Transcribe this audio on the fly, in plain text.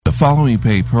following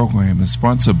paid program is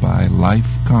sponsored by Life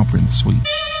Conference Suite.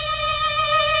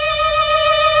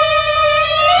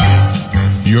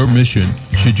 Your mission,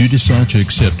 should you decide to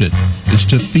accept it, is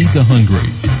to feed the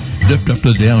hungry, lift up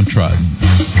the downtrodden,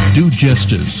 do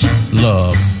justice,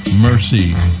 love,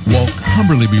 mercy, walk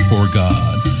humbly before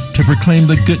God, to proclaim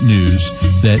the good news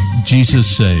that Jesus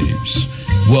saves.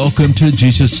 Welcome to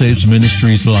Jesus Saves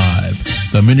Ministries Live,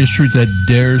 the ministry that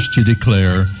dares to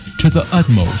declare to the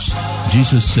utmost,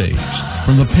 Jesus saves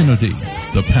from the penalty,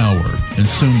 the power, and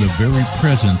soon the very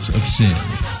presence of sin.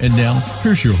 And now,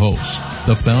 here's your host,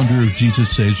 the founder of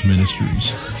Jesus Saves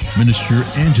Ministries, Minister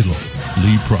Angela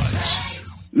Lee Price.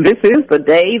 This is the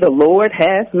day the Lord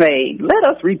has made. Let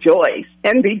us rejoice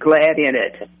and be glad in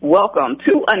it. Welcome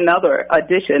to another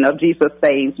edition of Jesus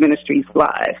Saves Ministries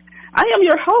Live. I am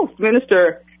your host,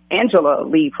 Minister Angela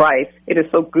Lee Price. It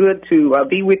is so good to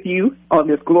be with you on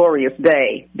this glorious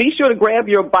day. Be sure to grab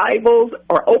your Bibles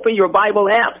or open your Bible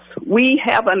apps. We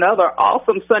have another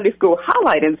awesome Sunday school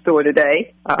highlight in store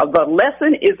today. The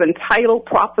lesson is entitled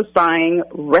Prophesying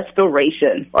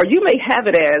Restoration, or you may have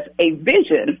it as a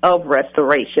vision of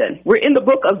restoration. We're in the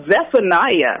book of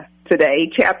Zephaniah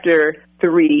today, chapter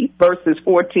 3, verses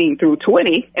 14 through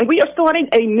 20, and we are starting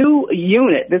a new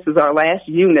unit. This is our last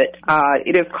unit.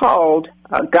 It is called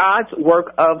God's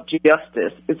Work of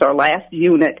Justice. It's our last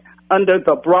unit under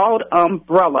the broad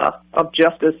umbrella of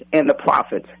justice and the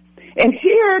prophets. And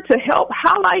here to help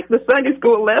highlight the Sunday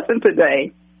school lesson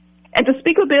today and to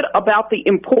speak a bit about the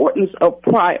importance of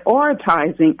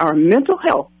prioritizing our mental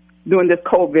health during this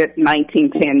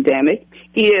COVID-19 pandemic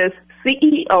is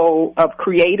CEO of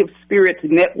Creative Spirits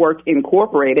Network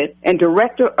Incorporated and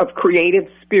Director of Creative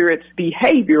Spirits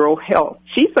Behavioral Health.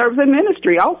 She serves in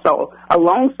ministry also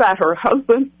alongside her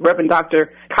husband, Reverend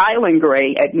Dr. Kylan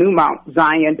Gray at New Mount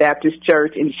Zion Baptist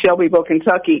Church in Shelbyville,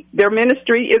 Kentucky. Their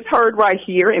ministry is heard right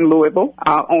here in Louisville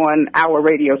on our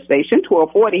radio station,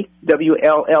 1240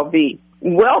 WLLV.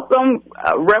 Welcome,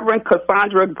 Reverend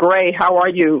Cassandra Gray. How are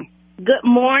you? Good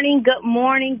morning, good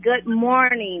morning, good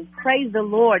morning. Praise the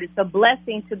Lord. It's a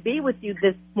blessing to be with you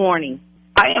this morning.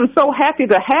 I am so happy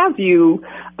to have you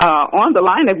on the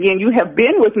line again. You have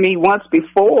been with me once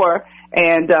before,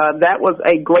 and that was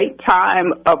a great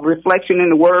time of reflection in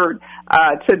the Word.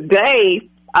 Today,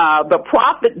 the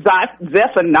prophet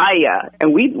Zephaniah,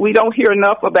 and we don't hear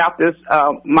enough about this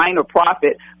minor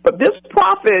prophet, but this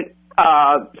prophet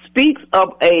speaks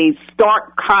of a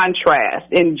stark contrast.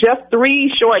 In just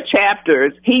 3 short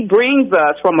chapters, he brings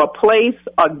us from a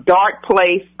dark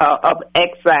place of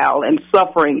exile and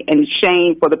suffering and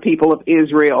shame for the people of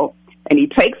Israel. And he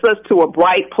takes us to a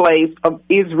bright place of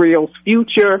Israel's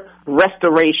future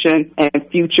restoration and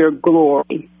future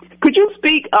glory. Could you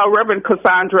speak, Reverend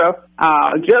Cassandra,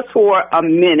 just for a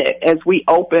minute as we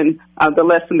open the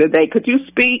lesson today? Could you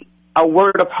speak a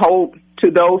word of hope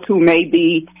to those who may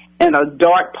be in a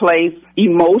dark place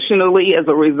emotionally as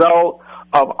a result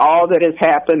of all that has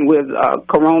happened with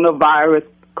coronavirus,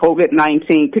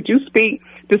 COVID-19? Could you speak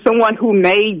to someone who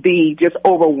may be just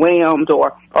overwhelmed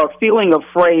or feeling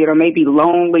afraid or maybe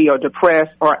lonely or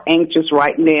depressed or anxious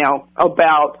right now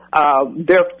about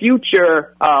their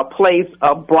future place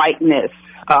of brightness,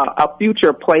 a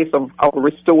future place of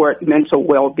restored mental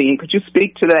well-being? Could you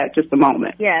speak to that just a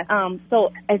moment? Yes.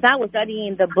 So as I was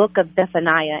studying the book of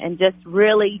Zephaniah and just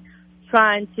really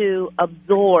trying to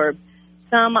absorb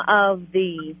some of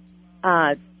the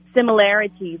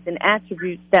similarities and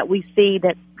attributes that we see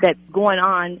that's going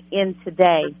on in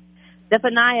today,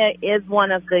 Zephaniah is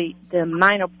one of the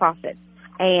minor prophets,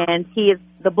 and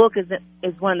the book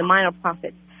is one of the minor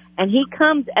prophets, and he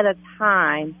comes at a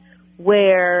time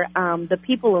where the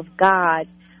people of God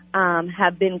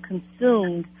have been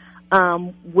consumed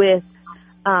with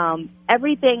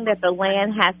everything that the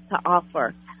land has to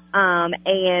offer,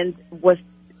 and was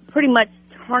pretty much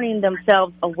turning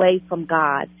themselves away from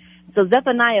God. So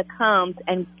Zephaniah comes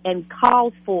and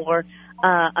calls for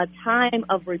a time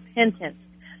of repentance,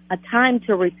 a time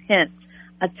to repent,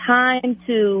 a time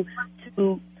to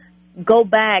go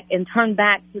back and turn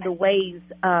back to the ways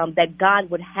that God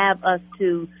would have us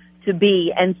to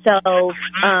be. And so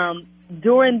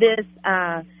during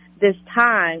this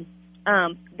time,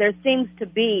 there seems to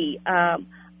be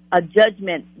a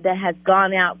judgment that has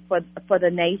gone out for the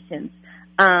nations.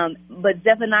 But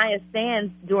Zephaniah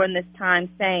stands during this time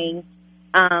saying,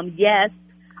 yes,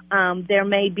 there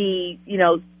may be,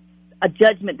 a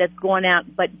judgment that's going out,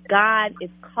 but God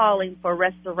is calling for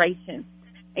restoration.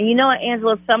 And you know what,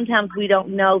 Angela, sometimes we don't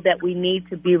know that we need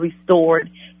to be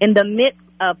restored. In the midst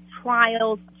of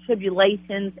trials,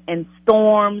 tribulations, and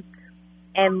storms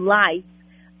and life,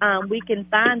 we can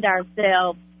find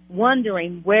ourselves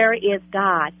wondering, where is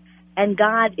God? And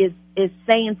God is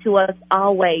saying to us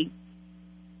always,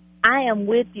 I am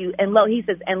with you. And lo, he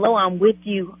says, and lo, I'm with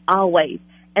you always.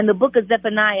 And the book of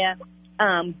Zephaniah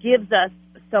gives us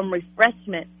some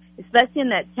refreshment, especially in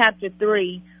that chapter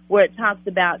 3, where it talks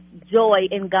about joy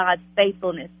in God's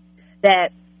faithfulness, that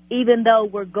even though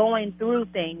we're going through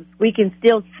things, we can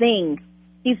still sing.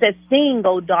 He says, sing,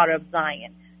 O daughter of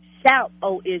Zion. Shout,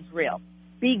 O Israel.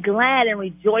 Be glad and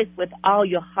rejoice with all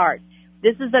your heart.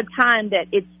 This is a time that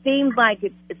it seems like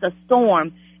it's a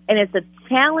storm, and it's a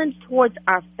challenge towards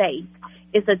our faith.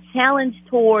 It's a challenge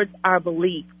towards our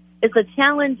belief. It's a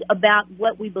challenge about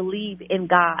what we believe in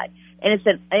God. And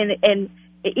and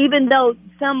even though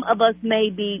some of us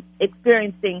may be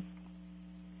experiencing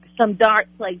some dark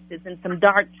places and some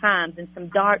dark times and some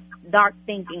dark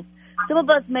thinking, some of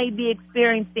us may be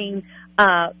experiencing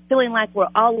feeling like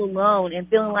we're all alone and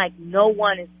feeling like no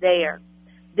one is there.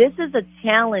 This is a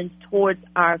challenge towards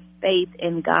our faith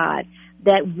in God,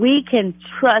 that we can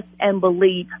trust and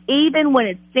believe even when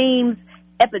it seems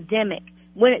epidemic,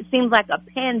 when it seems like a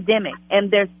pandemic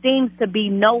and there seems to be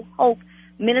no hope.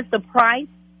 Minister Price,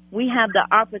 we have the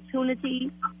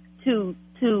opportunity to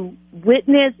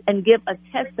witness and give a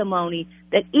testimony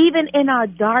that even in our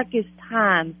darkest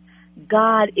times,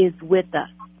 God is with us.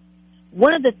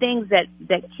 One of the things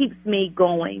that keeps me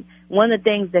going, one of the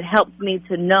things that helps me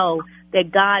to know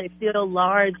that God is still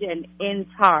large and in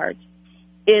charge,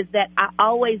 is that I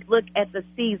always look at the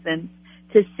seasons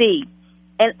to see.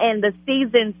 And the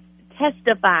seasons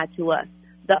testify to us.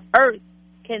 The earth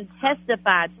can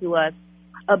testify to us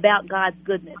about God's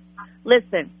goodness.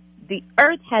 Listen, the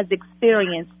earth has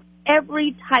experienced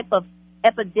every type of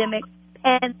epidemic,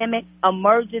 pandemic,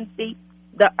 emergency.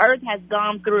 The earth has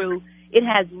gone through. It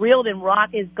has reeled and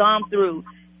rocked. It's gone through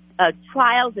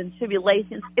trials and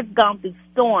tribulations. It's gone through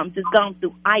storms. It's gone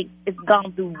through ice. It's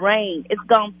gone through rain. It's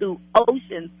gone through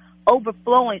oceans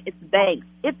overflowing its banks.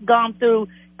 It's gone through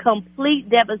complete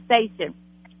devastation.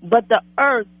 But the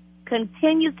earth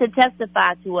continues to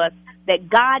testify to us that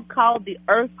God called the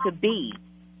earth to be.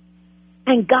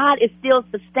 And God is still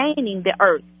sustaining the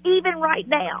earth, even right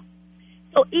now.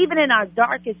 So even in our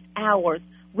darkest hours,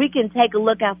 we can take a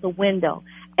look out the window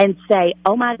and say,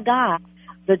 oh, my God,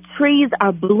 the trees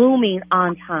are blooming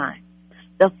on time.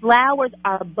 The flowers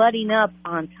are budding up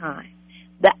on time.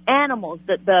 The animals,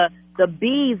 the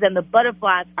bees and the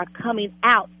butterflies are coming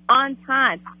out on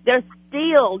time. They're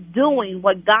still doing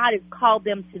what God has called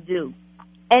them to do.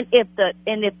 And if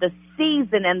the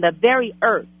season and the very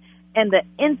earth and the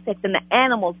insects and the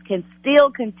animals can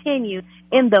still continue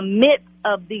in the midst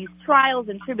of these trials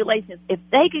and tribulations, if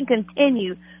they can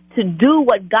continue to do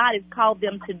what God has called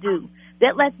them to do,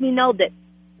 that lets me know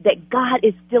that God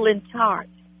is still in charge.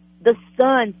 The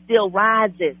sun still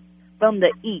rises from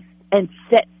the east and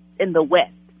sets in the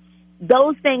west.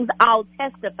 Those things all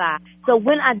testify. So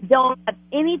when I don't have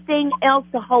anything else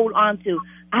to hold on to,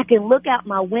 I can look out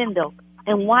my window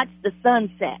and watch the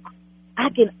sunset. I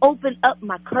can open up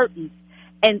my curtains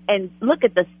and look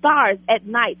at the stars at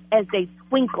night as they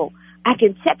twinkle. I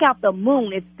can check out the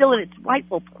moon. It's still in its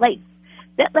rightful place.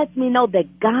 That lets me know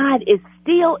that God is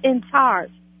still in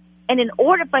charge. And in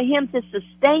order for him to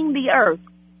sustain the earth,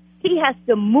 he has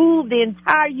to move the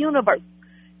entire universe.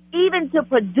 Even to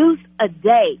produce a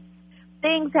day,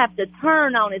 things have to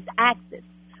turn on its axis.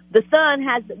 The sun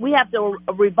we have to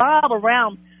revolve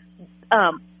around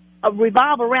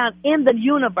in the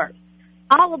universe.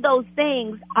 All of those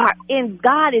things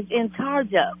God is in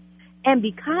charge of. And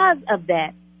because of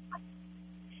that,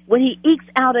 when he ekes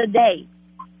out a day,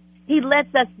 he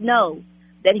lets us know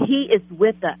that he is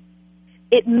with us.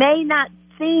 It may not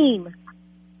seem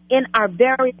in our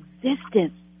very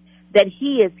existence that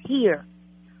he is here,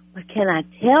 but can I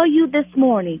tell you this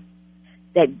morning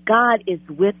that God is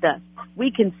with us?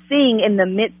 We can sing in the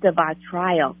midst of our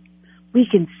trials. We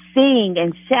can sing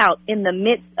and shout in the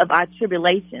midst of our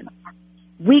tribulations.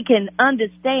 We can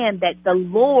understand that the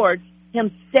Lord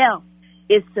himself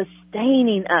is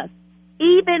sustaining us.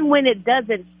 Even when it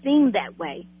doesn't seem that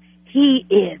way, he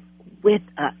is with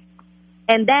us.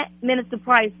 And that, Minister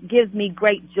Price, gives me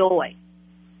great joy.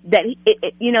 That,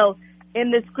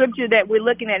 in the scripture that we're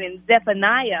looking at in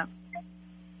Zephaniah,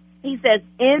 he says,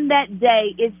 in that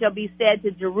day it shall be said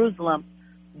to Jerusalem,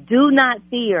 do not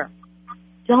fear.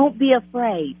 Don't be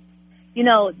afraid.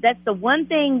 That's the one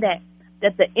thing that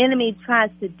the enemy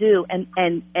tries to do.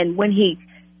 And when he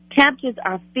captures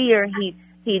our fear,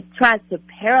 he tries to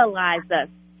paralyze us,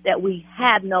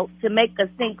 to make us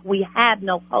think we have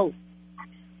no hope.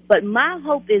 But my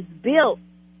hope is built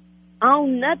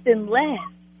on nothing less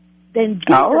than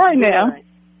Jesus' all right now.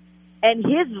 and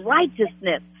his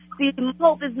righteousness. See, my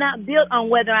hope is not built on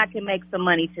whether I can make some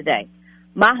money today.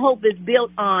 My hope is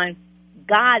built on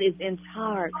God is in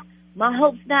charge. My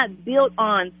hope's not built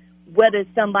on whether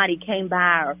somebody came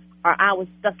by or I was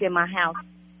stuck in my house.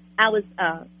 I was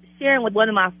sharing with one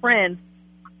of my friends.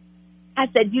 I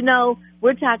said,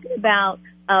 we're talking about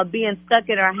being stuck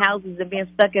in our houses and being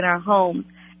stuck in our homes.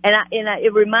 And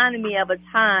it reminded me of a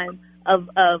time of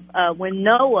when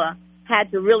Noah had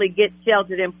to really get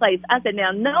sheltered in place. I said,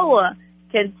 now Noah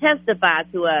can testify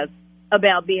to us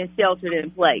about being sheltered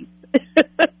in place.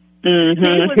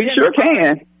 He sure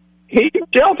can. He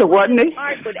sheltered, wasn't he?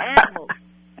 Ark with animals.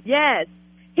 Yes.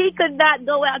 He could not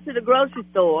go out to the grocery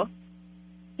store.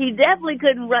 He definitely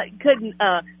couldn't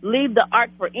leave the ark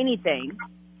for anything.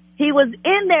 He was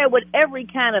in there with every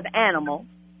kind of animal,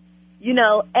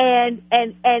 and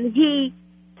he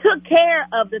took care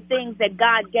of the things that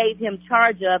God gave him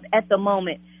charge of at the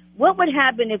moment. What would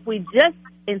happen if we just,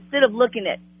 instead of looking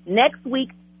at next week,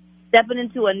 stepping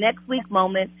into a next week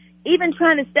moment, even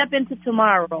trying to step into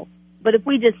tomorrow, but if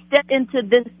we just step into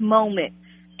this moment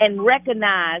and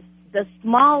recognize the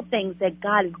small things that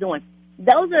God is doing,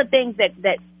 those are the things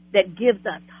that gives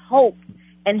us hope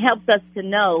and helps us to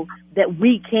know that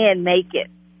we can make it.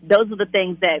 Those are the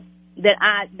things that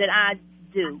I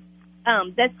do.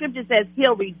 That scripture says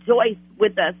he'll rejoice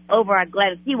with us over our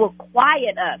gladness. He will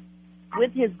quiet us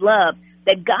with his love,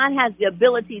 that God has the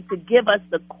ability to give us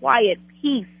the quiet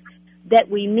peace that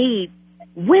we need.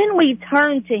 When we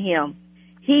turn to him,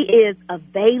 he is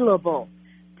available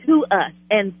to us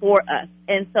and for us.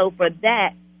 And so for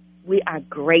that, we are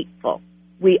grateful.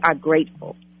 We are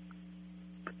grateful.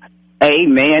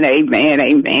 Amen, amen,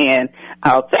 amen.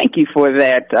 Thank you for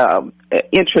that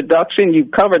introduction.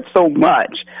 You've covered so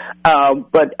much.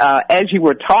 But as you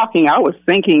were talking, I was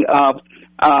thinking of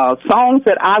songs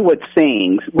that I would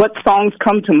sing. What songs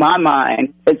come to my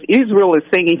mind as Israel is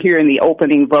singing here in the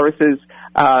opening verses,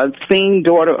 sing,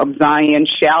 daughter of Zion,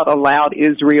 shout aloud,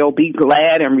 Israel, be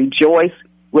glad and rejoice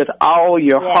with all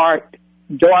your heart,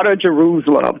 daughter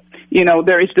Jerusalem.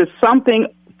 There is just something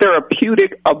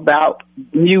therapeutic about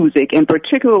music, and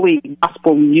particularly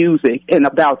gospel music, and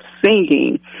about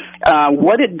singing,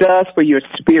 what it does for your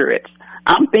spirit.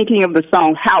 I'm thinking of the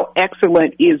song, How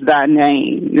Excellent Is Thy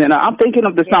Name. I'm thinking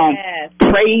of the song,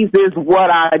 Praise is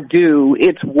What I Do.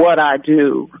 It's what I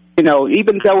do.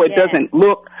 Even though it doesn't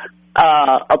look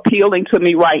appealing to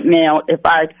me right now, if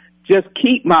I just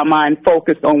keep my mind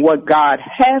focused on what God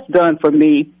has done for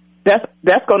me,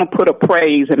 that's going to put a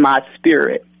praise in my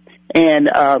spirit. And,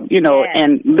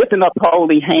 and lifting up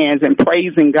holy hands and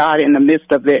praising God in the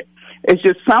midst of it. It's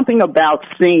just something about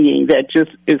singing that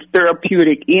just is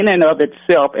therapeutic in and of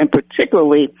itself, and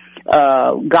particularly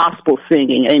gospel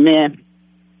singing. Amen.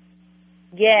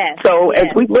 Yes. So as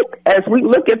we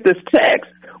look at this text,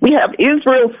 we have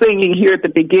Israel singing here at the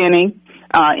beginning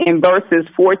in verses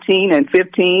 14 and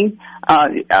 15.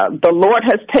 The Lord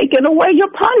has taken away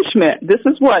your punishment. This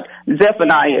is what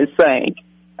Zephaniah is saying.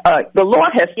 The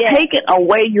Lord has taken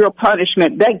away your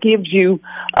punishment. That gives you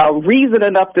reason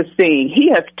enough to sing. He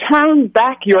has turned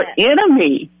back your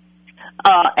enemy.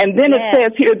 And then it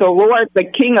says here, the Lord, the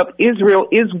King of Israel,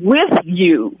 is with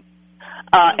you.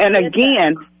 And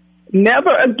again, never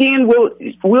again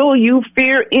will you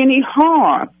fear any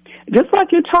harm. Just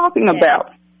like you're talking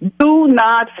about. Do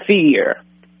not fear.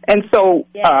 And so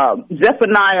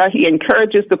Zephaniah, he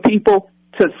encourages the people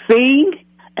to sing.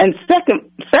 And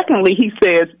secondly, he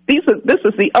says, this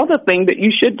is the other thing that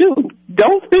you should do.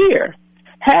 Don't fear.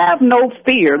 Have no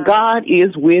fear. God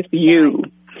is with you.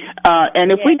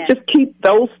 And if we just keep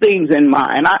those things in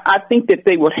mind, I think that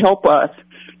they would help us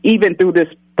even through this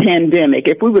pandemic.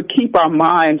 If we would keep our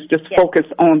minds just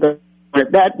focused on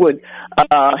that would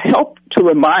help to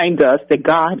remind us that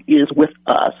God is with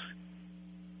us.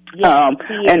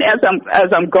 And as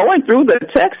I'm going through the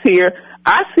text here,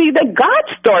 I see that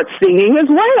God starts singing as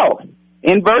well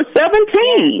in verse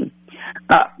 17.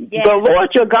 The Lord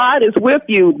your God is with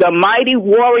you, the mighty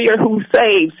warrior who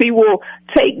saves. He will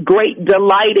take great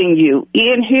delight in you.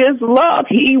 In his love,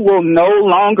 he will no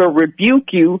longer rebuke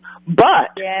you,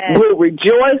 but will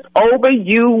rejoice over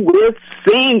you with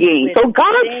singing. So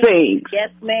God sings.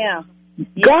 Yes, ma'am.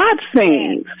 God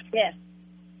sings. Yes.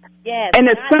 Yes. And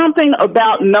it's something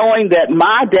about knowing that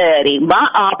my daddy, my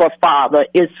Abba Father,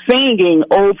 is singing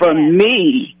over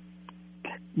me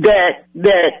that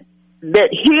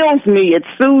heals me, it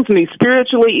soothes me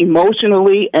spiritually,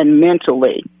 emotionally, and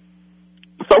mentally.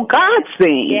 So God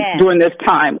sings during this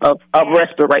time of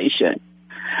restoration.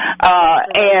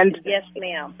 And yes,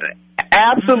 ma'am.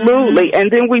 Absolutely. And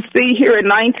then we see here in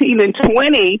 19 and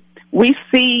 20 we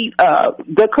see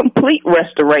the complete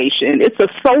restoration. It's a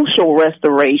social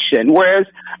restoration, whereas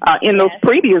in those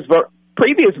previous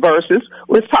verses,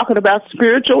 was talking about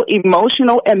spiritual,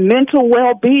 emotional, and mental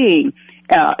well-being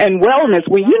and wellness.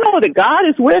 When you know that God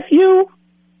is with you,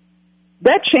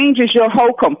 that changes your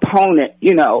whole component,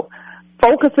 you know.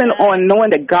 Focusing on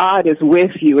knowing that God is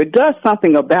with you, it does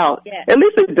something about, at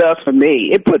least it does for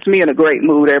me. It puts me in a great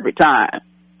mood every time.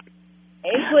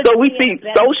 So we see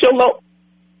social.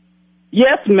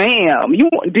 Yes, ma'am.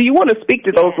 Do you want to speak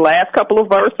to those last couple of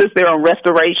verses there on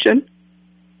restoration?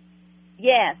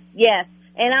 Yes.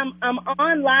 And I'm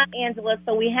on live, Angela,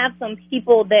 so we have some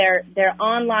people they're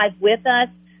on live with us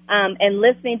and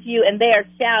listening to you, and they are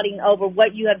shouting over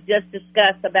what you have just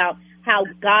discussed about how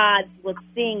God will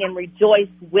sing and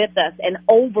rejoice with us and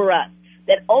over us.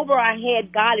 That over our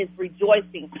head, God is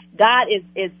rejoicing. God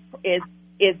is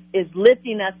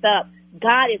lifting us up.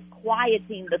 God is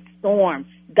quieting the storm.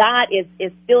 God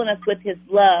is filling us with His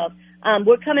love.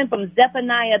 We're coming from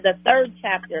Zephaniah, the 3rd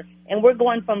chapter, and we're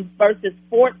going from verses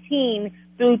 14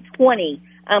 through 20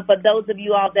 for those of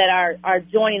you all that are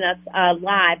joining us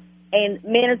live. And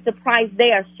Minister Price,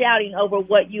 they are shouting over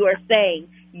what you are saying.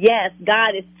 Yes,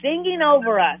 God is singing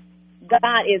over us.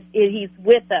 God He's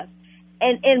with us.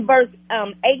 And in verse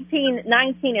 18,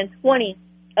 19, and 20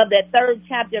 of that 3rd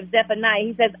chapter of Zephaniah,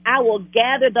 he says, I will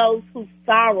gather those who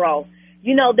sorrow.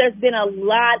 You know, there's been a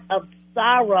lot of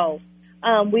sorrow.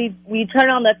 We turn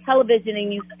on the television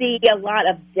and you see a lot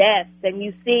of deaths, and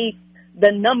you see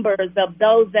the numbers of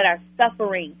those that are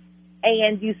suffering,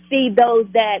 and you see those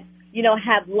that, you know,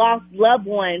 have lost loved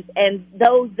ones, and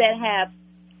those that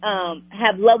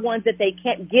have loved ones that they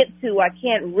can't get to or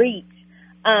can't reach.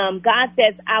 God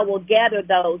says, I will gather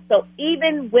those. So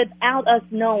even without us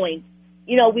knowing,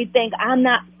 you know, we think I'm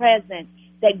not present,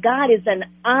 that God is an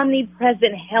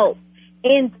omnipresent help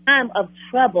in time of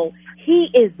trouble. He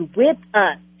is with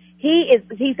us. He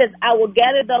says, I will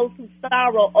gather those who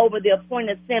sorrow over the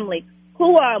appointed assembly,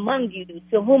 who are among you,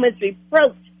 to whom his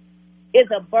reproach is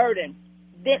a burden.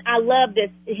 Then I love this,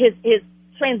 his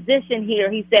transition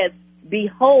here. He says,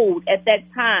 behold, at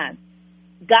that time,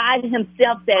 God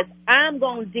Himself says, I'm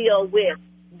going to deal with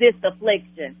this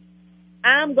affliction.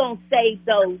 I'm going to save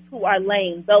those who are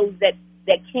lame, those that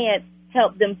can't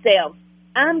help themselves.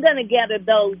 I'm going to gather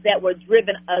those that were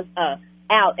driven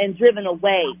out and driven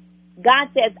away. God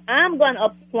says, I'm going to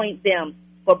appoint them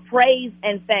for praise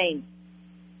and fame.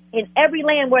 In every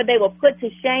land where they were put to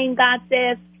shame, God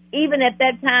says, even at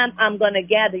that time, I'm going to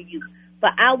gather you. For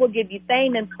I will give you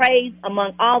fame and praise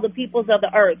among all the peoples of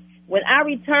the earth. When I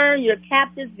return your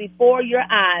captives before your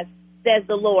eyes, says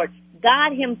the Lord.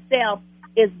 God Himself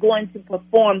is going to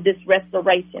perform this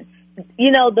restoration.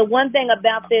 You know, the one thing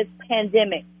about this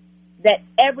pandemic, that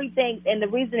everything, and the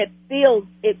reason it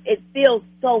feels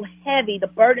so heavy, the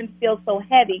burden feels so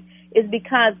heavy, is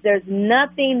because there's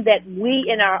nothing that we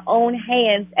in our own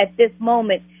hands at this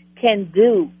moment can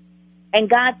do. And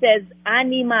God says, I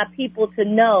need my people to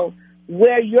know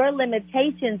where your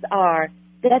limitations are.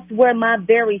 That's where my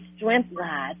very strength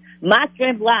lies. My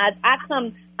strength lies.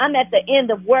 I'm at the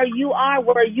end of where you are,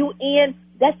 where you end.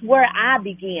 That's where I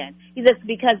begin. He says,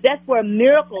 because that's where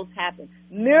miracles happen.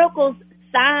 Miracles,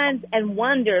 signs, and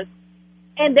wonders.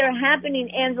 And they're happening,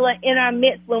 Angela, in our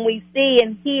midst when we see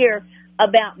and hear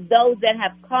about those that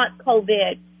have caught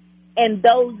COVID, and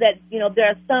those that, you know, there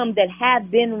are some that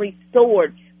have been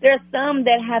restored. There are some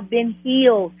that have been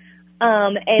healed.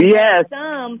 And yes.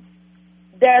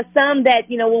 There are some that,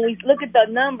 you know, when we look at the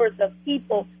numbers of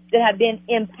people that have been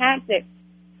impacted,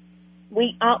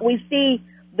 we see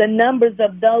the numbers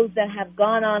of those that have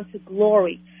gone on to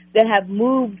glory, that have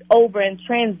moved over and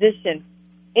transitioned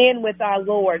in with our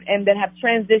Lord, and that have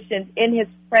transitioned in His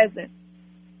presence,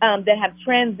 that have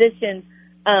transitioned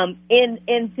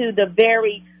into the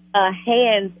very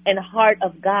hands and heart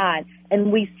of God.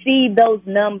 And we see those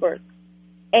numbers.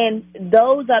 And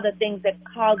those are the things that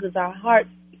causes our hearts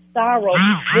sorrow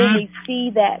when we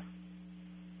see that.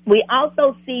 We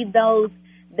also see those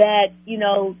that, you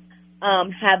know,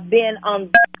 have been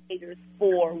on ventilators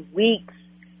for weeks,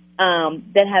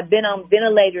 that have been on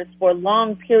ventilators for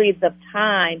long periods of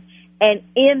time. And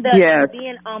in the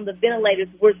being on the ventilators,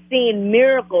 we're seeing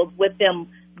miracles with them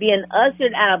being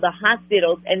ushered out of the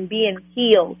hospitals and being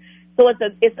healed. So it's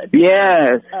a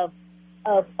time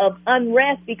of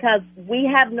unrest, because we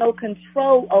have no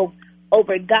control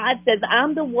over. God says,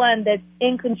 I'm the one that's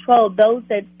in control. Those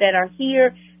that are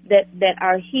here,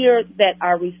 that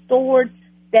are restored,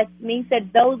 that's me.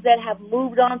 Said those that have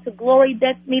moved on to glory,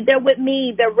 that's me. They're with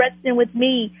me. They're resting with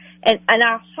me. And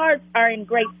our hearts are in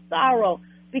great sorrow,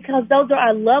 because those are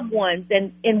our loved ones,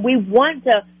 and we want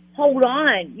to hold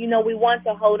on. We want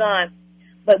to hold on.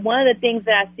 But one of the things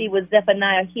that I see with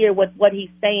Zephaniah here, with what he's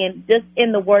saying, just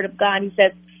in the Word of God, he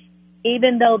says,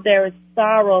 even though there is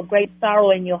sorrow, great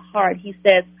sorrow in your heart, he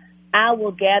says, I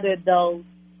will gather those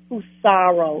who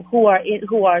sorrow, who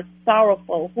are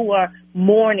sorrowful, who are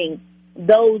mourning,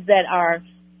 those that are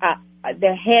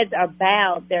their heads are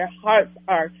bowed, their hearts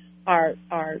are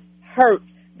hurt,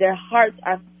 their hearts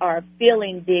are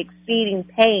feeling the exceeding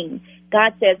pain.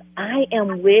 God says, I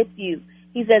am with you.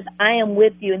 He says, I am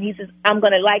with you. And he says, I'm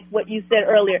going to, like what you said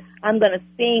earlier, I'm going to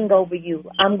sing over you.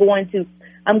 I'm going to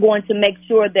make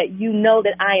sure that you know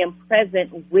that I am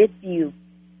present with you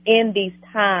in these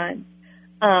times.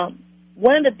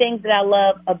 One of the things that I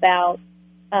love about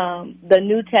the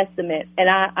New Testament, and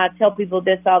I tell people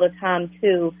this all the time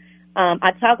too,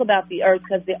 I talk about the earth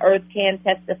because the earth can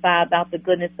testify about the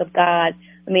goodness of God.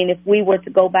 I mean, if we were to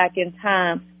go back in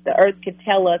time, the earth could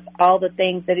tell us all the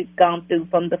things that it's gone through,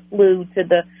 from the flu to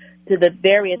the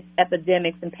various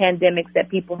epidemics and pandemics that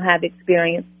people have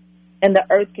experienced. And the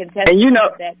earth can testify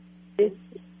that this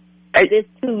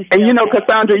too. And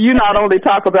Cassandra, you not only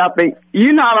talk about the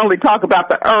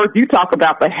earth, you talk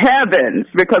about the heavens,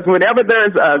 because whenever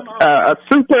there's a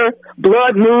super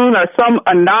blood moon or some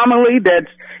anomaly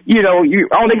that's you're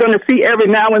only going to see every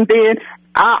now and then,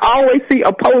 I always see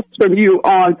a post from you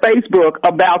on Facebook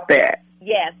about that.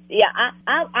 Yes, yeah,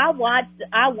 I watch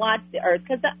the earth,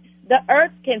 because the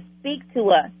earth can speak to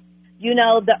us.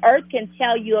 The earth can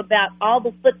tell you about all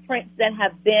the footprints that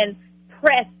have been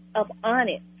pressed up on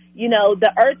it.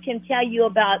 The earth can tell you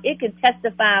it can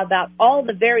testify about all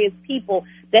the various people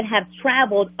that have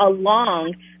traveled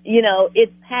along,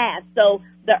 its path. So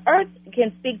the earth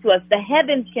can speak to us. The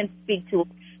heavens can speak to us.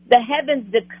 The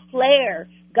heavens declare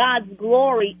God's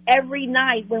glory every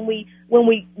night when we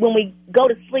go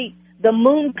to sleep. The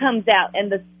moon comes out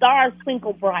and the stars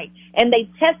twinkle bright, and they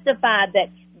testify that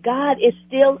God is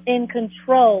still in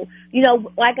control.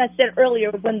 Like I said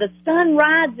earlier, when the sun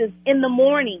rises in the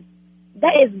morning,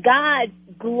 that is God's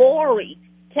glory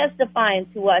testifying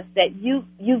to us that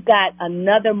you've got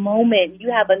another moment, you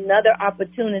have another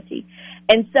opportunity.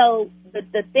 And so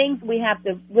the things we have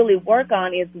to really work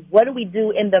on is, what do we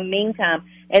do in the meantime?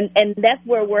 And that's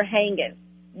where we're hanging.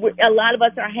 A lot of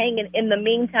us are hanging in the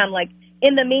meantime,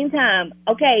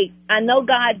 okay, I know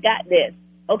God got this.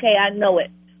 Okay, I know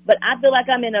it. But I feel like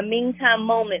I'm in a meantime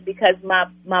moment because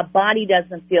my body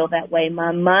doesn't feel that way.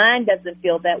 My mind doesn't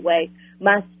feel that way.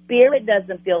 My spirit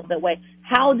doesn't feel that way.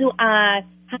 How do I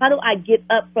get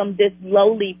up from this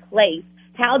lowly place?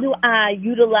 How do I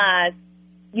utilize,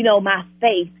 my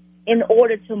faith in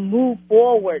order to move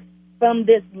forward from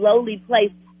this lowly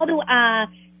place? How do I,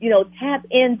 tap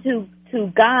into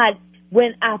God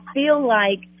when I feel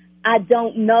like I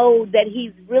don't know that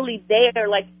He's really there?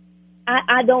 Like,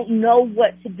 I don't know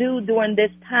what to do during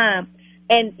this time.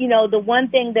 And, the one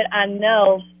thing that I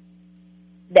know,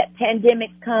 that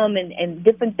pandemics come and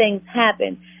different things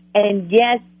happen. And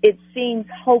yes, it seems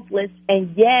hopeless.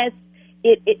 And yes,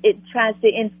 it tries to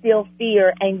instill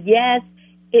fear. And yes,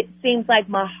 it seems like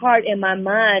my heart and my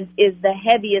mind is the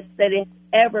heaviest that it's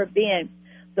ever been.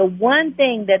 The one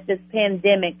thing that this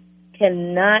pandemic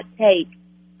cannot take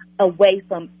away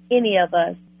from any of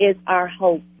us is our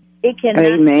hope. It cannot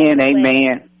take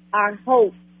away our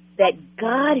hope that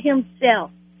God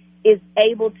Himself is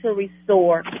able to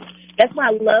restore. That's why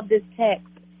I love this text.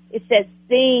 It says,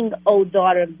 sing, O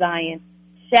daughter of Zion.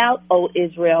 Shout, O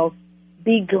Israel.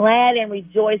 Be glad and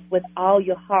rejoice with all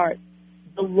your heart.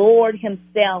 The Lord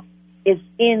Himself is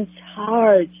in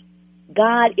charge.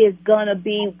 God is going to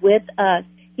be with us.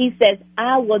 He says,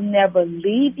 I will never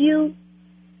leave you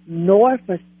nor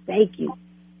forsake you.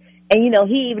 And,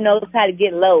 He even knows how to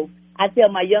get low. I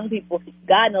tell my young people,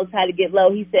 God knows how to get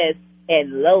low. He says,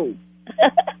 and low.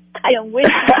 I am with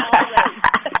you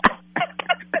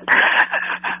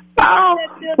always.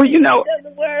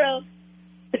 The world.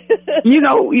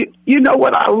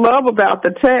 What I love about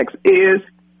the text is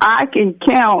I can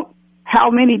count how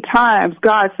many times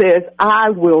God says,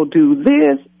 I will do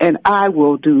this, and I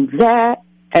will do that,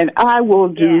 and I will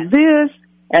do this,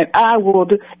 and I will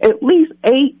do. At least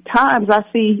 8 times I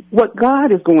see what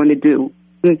God is going to do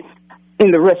in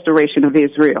the restoration of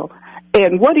Israel.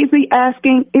 And what is He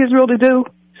asking Israel to do?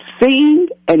 Sing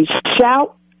and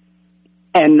shout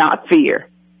and not fear.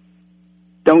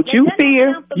 Don't you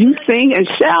fear. You sing and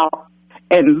shout,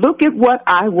 and look at what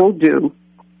I will do.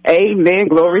 Amen.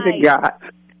 Glory to God.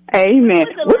 Amen.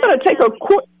 We're going to take a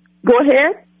quick... Go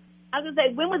ahead. I was going to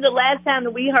say, when was the last time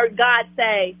that we heard God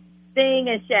say, sing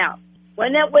and shout?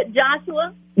 Wasn't that with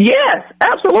Joshua? Yes,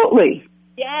 absolutely.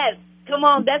 Yes, Come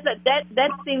on, that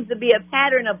seems to be a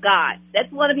pattern of God.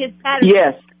 That's one of his patterns.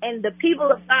 Yes. And the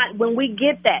people of God, when we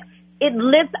get that, it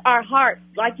lifts our hearts.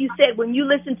 Like you said, when you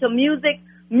listen to music,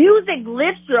 music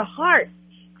lifts your heart.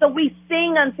 So we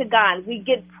sing unto God. We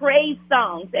get praise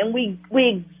songs, and we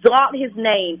exalt his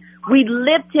name. We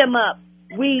lift him up.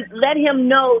 We let him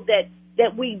know that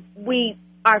we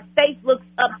our faith looks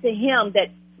up to him, that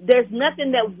there's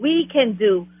nothing that we can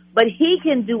do, but he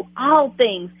can do all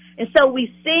things. And so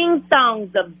we sing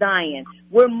songs of Zion.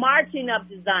 We're marching up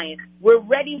to Zion. We're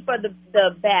ready for the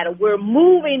battle. We're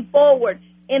moving forward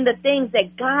in the things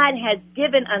that God has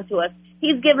given unto us.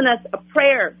 He's given us a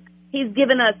prayer. He's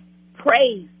given us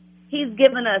praise. He's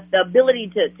given us the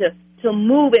ability to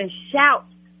move and shout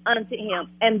unto him.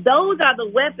 And those are the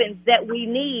weapons that we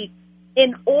need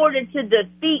in order to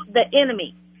defeat the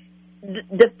enemy.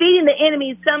 Defeating the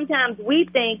enemy, sometimes we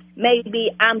think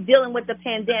maybe I'm dealing with the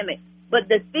pandemic. But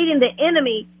defeating the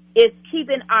enemy is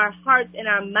keeping our hearts and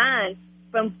our minds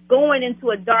from going into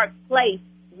a dark place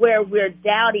where we're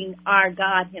doubting our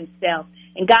God himself.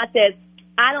 And God says,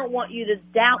 I don't want you to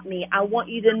doubt me. I want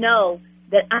you to know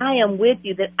that I am with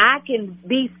you, that I can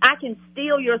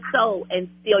steal your soul and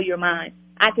steal your mind.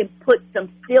 I can put some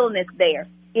stillness there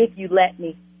if you let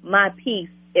me. My peace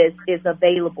is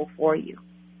available for you.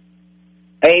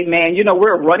 Amen. You know,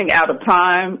 we're running out of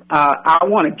time. I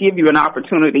want to give you an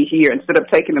opportunity here. Instead of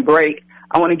taking a break,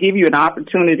 I want to give you an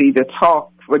opportunity to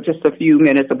talk for just a few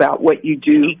minutes about what you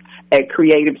do at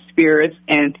Creative Spirits.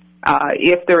 And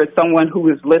if there is someone who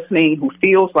is listening who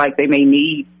feels like they may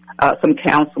need some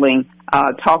counseling,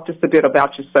 talk to us a bit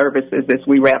about your services as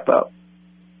we wrap up.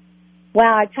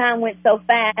 Wow, our time went so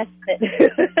fast.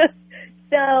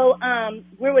 So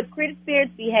we're with Creative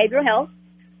Spirits Behavioral Health.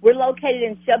 We're located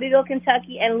in Shelbyville,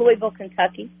 Kentucky, and Louisville,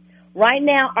 Kentucky. Right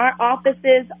now, our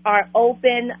offices are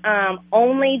open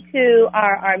only to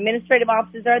our administrative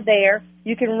offices are there.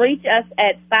 You can reach us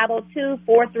at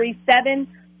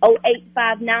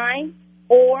 502-437-0859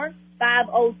 or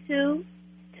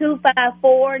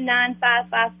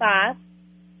 502-254-9555.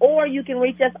 Or you can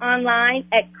reach us online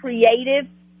at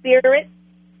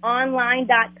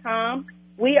creativespiritsonline.com.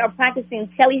 We are practicing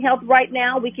telehealth right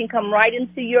now. We can come right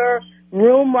into your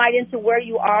room, right into where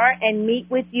you are, and meet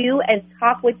with you and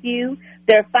talk with you.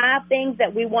 There are 5 things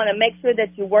that we want to make sure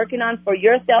that you're working on for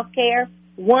your self-care.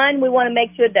 1, we want to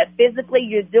make sure that physically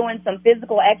you're doing some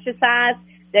physical exercise,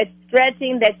 that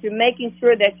stretching, that you're making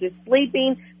sure that you're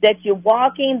sleeping, that you're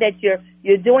walking, that you're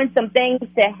doing some things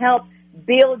to help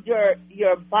build your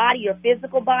body, your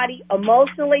physical body.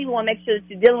 Emotionally, we want to make sure that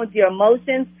you're dealing with your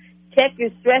emotions. Check your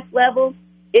stress levels.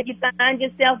 If you find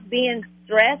yourself being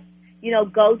stressed,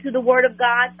 go to the Word of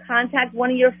God, contact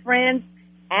one of your friends,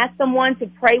 ask someone to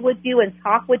pray with you and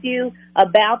talk with you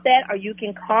about that, or you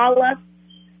can call us.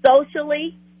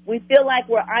 Socially, we feel like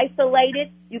we're isolated.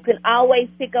 You can always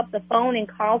pick up the phone and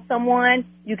call someone.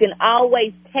 You can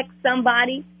always text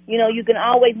somebody. You can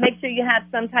always make sure you have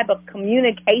some type of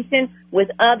communication with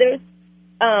others.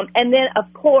 And then,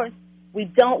 of course, we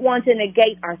don't want to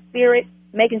negate our spirit,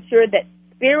 making sure that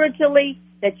spiritually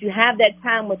that you have that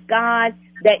time with God,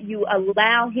 that you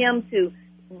allow him to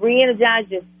re-energize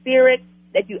your spirit,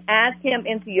 that you ask him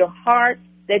into your heart,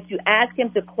 that you ask him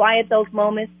to quiet those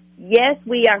moments. Yes,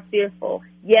 we are fearful.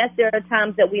 Yes, there are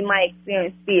times that we might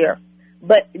experience fear.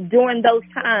 But during those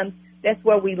times, that's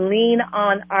where we lean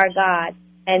on our God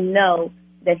and know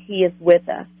that he is with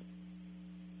us.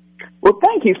 Well,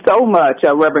 thank you so much,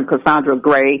 Reverend Cassandra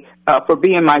Gray, for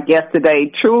being my guest today.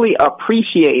 Truly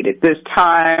appreciated this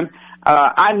time.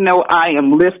 I know I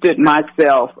am lifted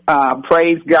myself.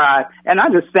 Praise God. And I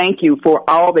just thank you for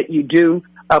all that you do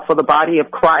for the body of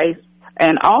Christ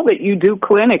and all that you do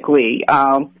clinically.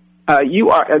 You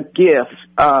are a gift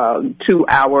to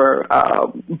our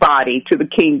body, to the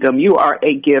kingdom. You are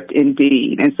a gift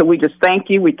indeed. And so we just thank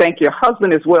you. We thank your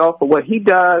husband as well for what he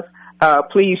does.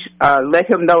 Please let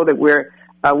him know that we're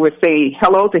saying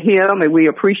hello to him and we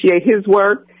appreciate his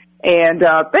work. And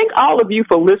thank all of you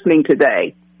for listening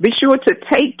today. Be sure to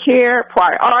take care,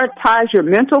 prioritize your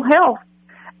mental health,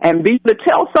 and be able to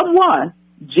tell someone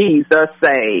Jesus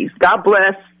saves. God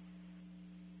bless.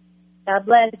 God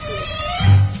bless you.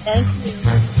 Thank you.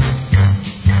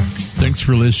 Thanks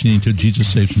for listening to Jesus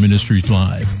Saves Ministries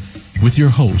Live with your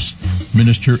host,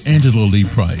 Minister Angela Lee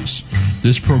Price.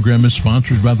 This program is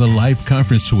sponsored by the Life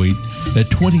Conference Suite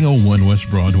at 2001 West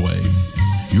Broadway,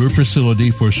 your facility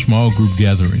for small group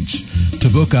gatherings. To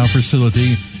book our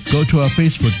facility, go to our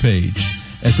Facebook page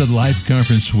at the Life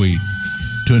Conference Suite.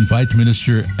 To invite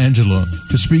Minister Angela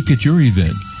to speak at your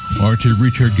event or to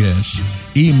reach her guests,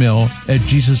 email at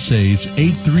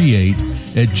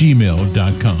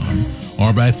jesussaves838@gmail.com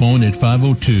or by phone at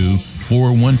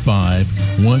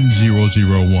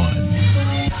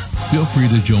 502-415-1001. Feel free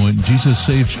to join Jesus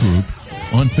Saves Group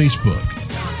on Facebook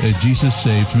at Jesus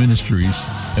Saves Ministries,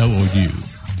 LOU.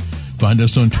 Find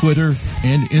us on Twitter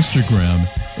and Instagram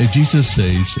at Jesus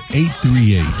Saves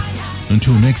 838.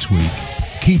 Until next week,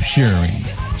 keep sharing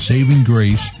saving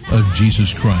grace of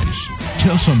Jesus Christ.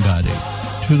 Tell somebody,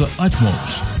 to the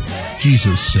utmost,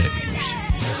 Jesus saves.